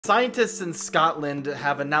Scientists in Scotland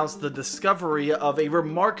have announced the discovery of a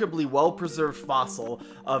remarkably well-preserved fossil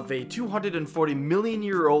of a 240 million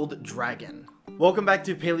year old dragon. Welcome back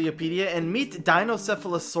to Paleopedia, and meet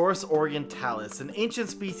Dinocephalosaurus orientalis, an ancient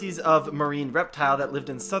species of marine reptile that lived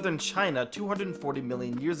in southern China 240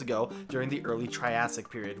 million years ago during the early Triassic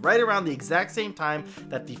period, right around the exact same time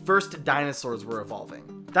that the first dinosaurs were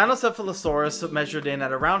evolving. Dinocephalosaurus measured in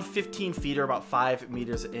at around 15 feet or about 5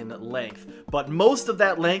 meters in length, but most of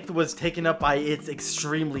that length was taken up by its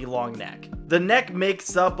extremely long neck. The neck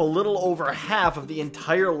makes up a little over half of the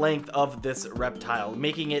entire length of this reptile,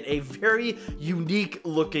 making it a very unique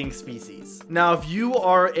looking species. Now, if you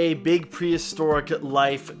are a big prehistoric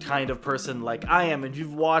life kind of person like I am, and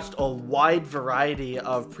you've watched a wide variety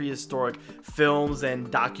of prehistoric films and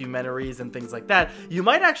documentaries and things like that, you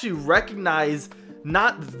might actually recognize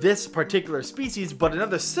not this particular species, but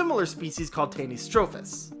another similar species called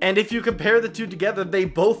Dinocephalosaurus. And if you compare the two together, they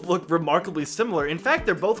both look remarkably similar. In fact,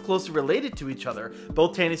 they're both closely related to each other.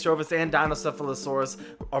 Both Dinocephalosaurus and Dinocephalosaurus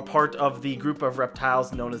are part of the group of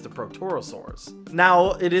reptiles known as the Protorosaurs.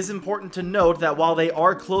 Now, it is important to note that while they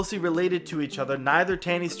are closely related to each other, neither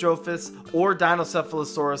Dinocephalosaurus or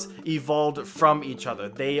Dinocephalosaurus evolved from each other.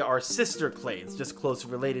 They are sister clades, just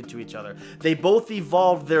closely related to each other. They both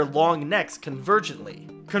evolved their long necks convergently.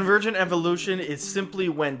 Convergent evolution is simply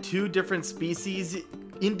when two different species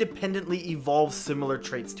independently evolve similar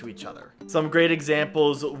traits to each other. Some great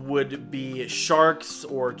examples would be sharks,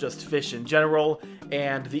 or just fish in general,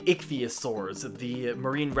 and the ichthyosaurs, the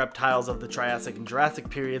marine reptiles of the Triassic and Jurassic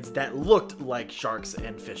periods that looked like sharks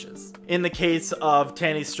and fishes. In the case of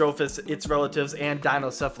Dinocephalosaurus, its relatives, and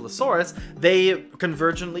Dinocephalosaurus, they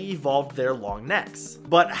convergently evolved their long necks.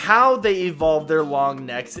 But how they evolved their long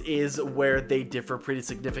necks is where they differ pretty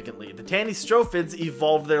significantly. The Dinocephalosaurs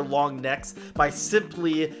evolved their long necks by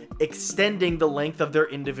simply extending the length of their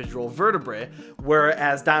individual vertebrae,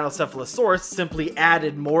 whereas Dinocephalosaurus simply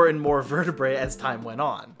added more and more vertebrae as time went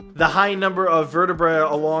on. The high number of vertebrae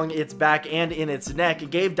along its back and in its neck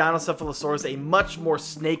gave Dinocephalosaurus a much more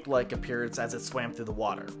snake-like appearance as it swam through the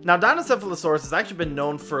water. Now, Dinocephalosaurus has actually been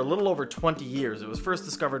known for a little over 20 years. It was first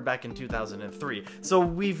discovered back in 2003. So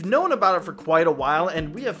we've known about it for quite a while,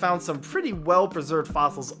 and we have found some pretty well-preserved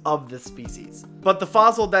fossils of this species. But the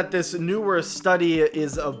fossil that this newer study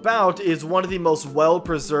is about is one of the most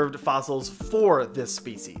well-preserved fossils for this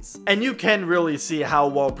species. And you can really see how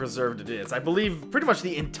well-preserved it is. I believe pretty much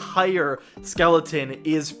the entire skeleton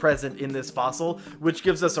is present in this fossil, which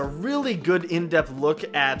gives us a really good in-depth look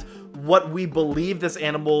at what we believe this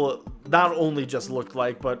animal not only just looked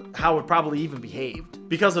like, but how it probably even behaved.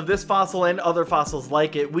 Because of this fossil and other fossils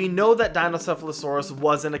like it, we know that Dinocephalosaurus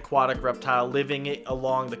was an aquatic reptile living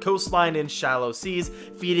along the coastline in shallow seas,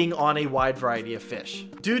 feeding on a wide variety of fish.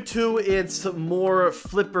 Due to its more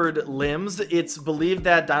flippered limbs, it's believed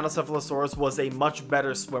that Dinocephalosaurus was a much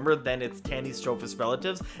better swimmer than its Dinocephalosaurus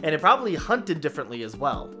relatives, and it probably hunted differently as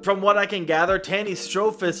well. From what I can gather,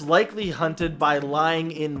 Dinocephalosaurus likely hunted by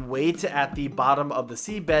lying in wait at the bottom of the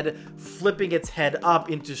seabed, flipping its head up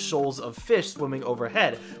into shoals of fish swimming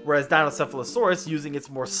overhead, whereas Dinocephalosaurus, using its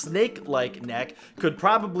more snake-like neck, could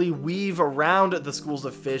probably weave around the schools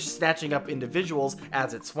of fish, snatching up individuals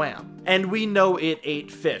as it swam. And we know it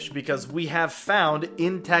ate fish because we have found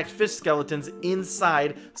intact fish skeletons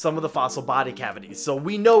inside some of the fossil body cavities, so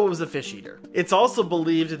we know it was a fish eater. It's also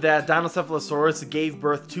believed that Dinocephalosaurus gave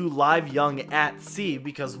birth to live young at sea,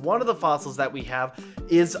 because one of the fossils that we have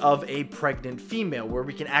is of a pregnant female, where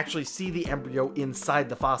we can actually see the embryo inside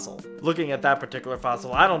the fossil. Looking at that particular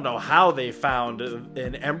fossil, I don't know how they found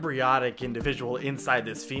an embryonic individual inside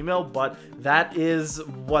this female, but that is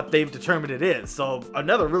what they've determined it is. So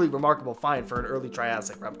another really remarkable find for an early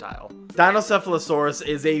Triassic reptile. Dinocephalosaurus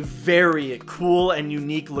is a very cool and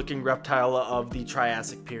unique looking reptile of the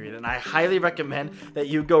Triassic period, and I highly recommend that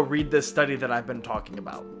you go read this study that I've been talking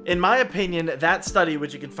about. In my opinion, that study,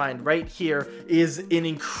 which you can find right here, is an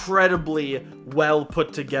incredibly well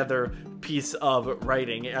put together piece of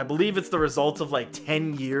writing. I believe it's the result of like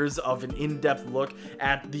 10 years of an in-depth look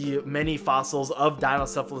at the many fossils of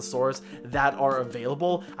Dinocephalosaurus that are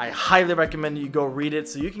available. I highly recommend you go read it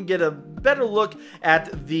so you can get a better look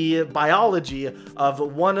at the biology of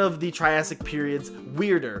one of the Triassic period's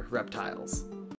weirder reptiles.